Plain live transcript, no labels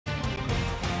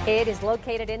It is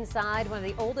located inside one of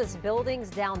the oldest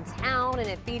buildings downtown, and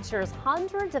it features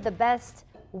hundreds of the best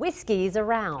whiskeys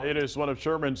around. It is one of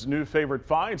Sherman's new favorite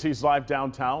finds. He's live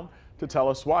downtown to tell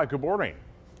us why. Good morning.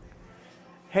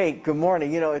 Hey, good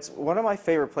morning. You know, it's one of my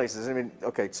favorite places. I mean,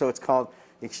 okay, so it's called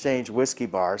Exchange Whiskey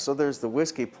Bar. So there's the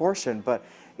whiskey portion, but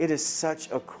it is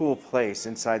such a cool place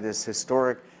inside this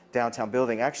historic downtown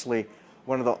building. Actually,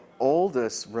 one of the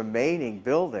oldest remaining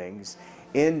buildings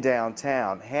in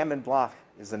downtown. Hammond Block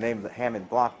is the name of the Hammond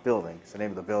Block building. It's the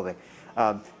name of the building.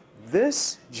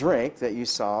 This drink that you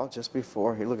saw just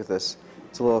before, here, look at this.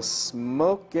 It's a little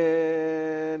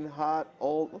smoking hot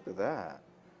old, look at that.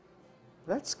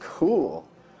 That's cool.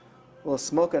 A little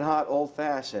smoking hot old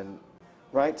fashioned.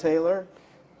 Right, Taylor?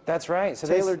 That's right. So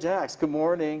Taylor Jacks, good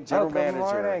morning, General Manager,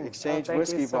 morning. Exchange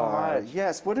Whiskey Bar. Much.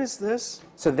 Yes, what is this?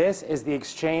 So this is the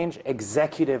Exchange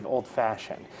Executive Old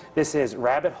Fashioned. This is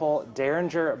Rabbit Hole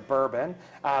Derringer Bourbon.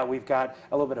 We've got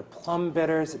a little bit of plum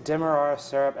bitters, Demerara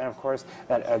syrup, and of course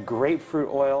that grapefruit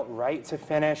oil right to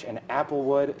finish, and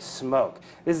applewood smoke.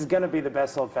 This is going to be the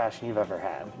best old fashioned you've ever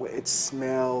had. It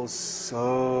smells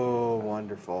so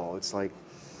wonderful. It's like,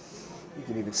 you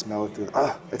can even smell it through.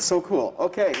 It's so cool.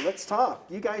 Okay, let's talk.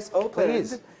 You guys opened.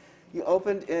 Please. You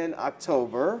opened in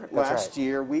October last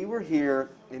year. We were here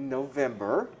in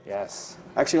November. Yes.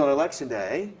 Actually on Election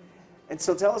Day. And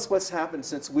so tell us what's happened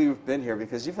since we've been here,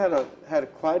 because you've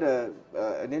had quite an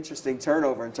interesting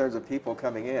turnover in terms of people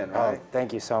coming in, right? Oh,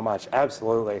 thank you so much.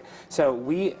 Absolutely. So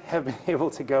we have been able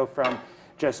to go from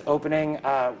just opening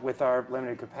with our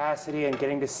limited capacity and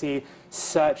getting to see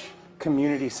such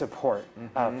community support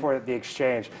for the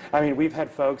Exchange. I mean, we've had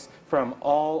folks from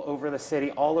all over the city,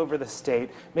 all over the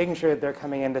state, making sure that they're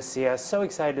coming in to see us. So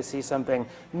excited to see something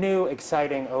new,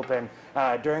 exciting open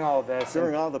during all of this.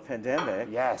 During all the pandemic.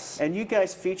 Yes. And you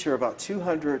guys feature about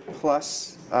 200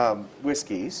 plus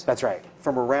whiskeys. That's right.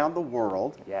 From around the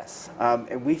world. Yes.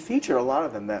 And we featured a lot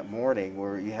of them that morning,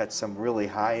 where you had some really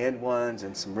high-end ones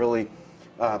and some really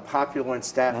popular and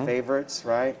staff favorites,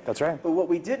 right? That's right. But what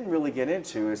we didn't really get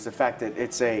into is the fact that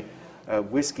it's a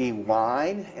whiskey,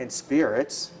 wine, and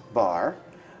spirits bar.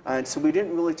 And so we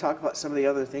didn't really talk about some of the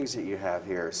other things that you have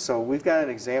here. So we've got an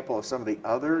example of some of the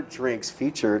other drinks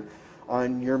featured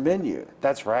on your menu.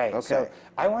 That's right. Okay. So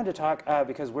I wanted to talk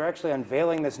because we're actually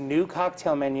unveiling this new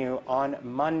cocktail menu on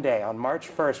Monday, on March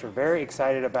 1st. We're very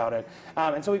excited about it.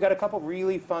 And so we've got a couple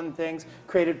really fun things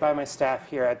created by my staff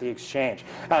here at the Exchange.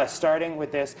 Starting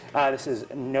with this, this is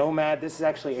Nomad. This is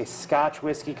actually a Scotch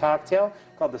whiskey cocktail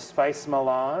called the Spice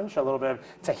Melange. A little bit of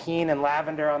tahini and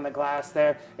lavender on the glass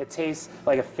there. It tastes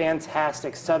like a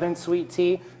fantastic southern sweet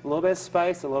tea, a little bit of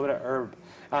spice, a little bit of herb.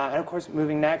 And of course,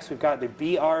 moving next, we've got the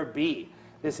BRB.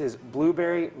 This is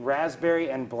blueberry,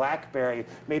 raspberry, and blackberry,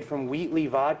 made from Wheatley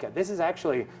vodka. This is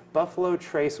actually Buffalo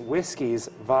Trace Whiskey's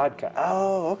vodka.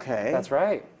 Oh, okay. That's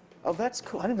right. Oh, that's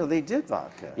cool. I didn't know they did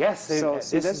vodka. Yes, so,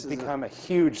 this has become a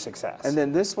huge success. And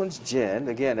then this one's gin,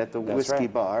 again, at the whiskey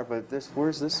right. bar, but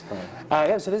where's this from?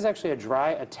 Yeah, so this is actually a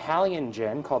dry Italian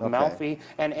gin called Malfi,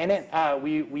 and in it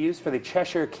we use for the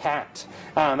Cheshire Cat.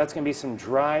 That's going to be some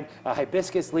dried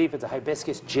hibiscus leaf. It's a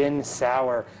hibiscus gin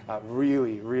sour,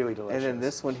 really, really delicious. And then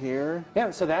this one here?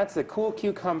 Yeah, so that's the Cool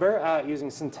Cucumber using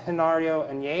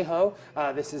Centenario Añejo.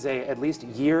 This is a at least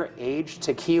year-aged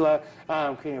tequila,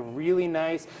 creating a really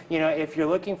nice, you know, if you're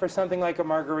looking for something like a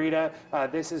margarita,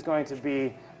 this is going to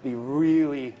be the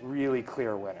really, really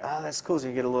clear winner. Oh, that's cool. So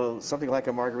you get a little, something like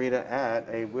a margarita at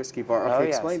a whiskey bar. Okay,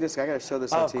 explain this. I got to show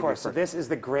this on TV. Of course. So this is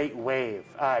the Great Wave.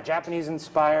 Japanese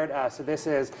inspired. So this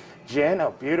is gin.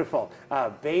 Oh, beautiful.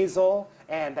 Basil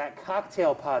and that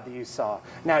cocktail pod that you saw.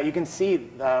 Now you can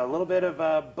see a little bit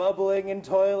of bubbling and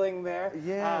toiling there.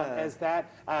 Yeah. As that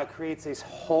creates this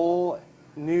whole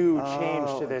new change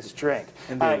to this drink.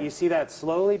 You see that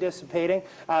slowly dissipating,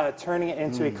 turning it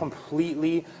into a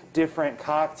completely different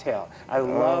cocktail. I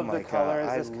love the color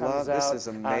as this comes out. This is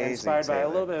amazing. Inspired by a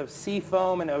little bit of sea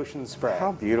foam and ocean spray.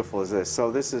 How beautiful is this?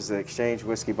 So this is the Exchange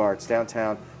Whiskey Bar. It's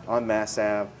downtown on Mass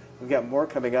Ave. We've got more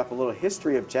coming up, a little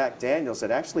history of Jack Daniels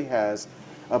that actually has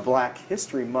a Black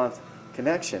History Month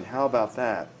connection. How about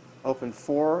that? Open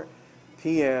 4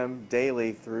 p.m.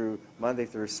 daily through Monday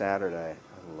through Saturday.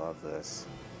 I love this.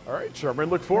 All right, Sherman,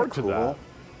 look forward to that. Cool.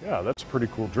 Yeah, that's a pretty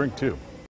cool drink, too.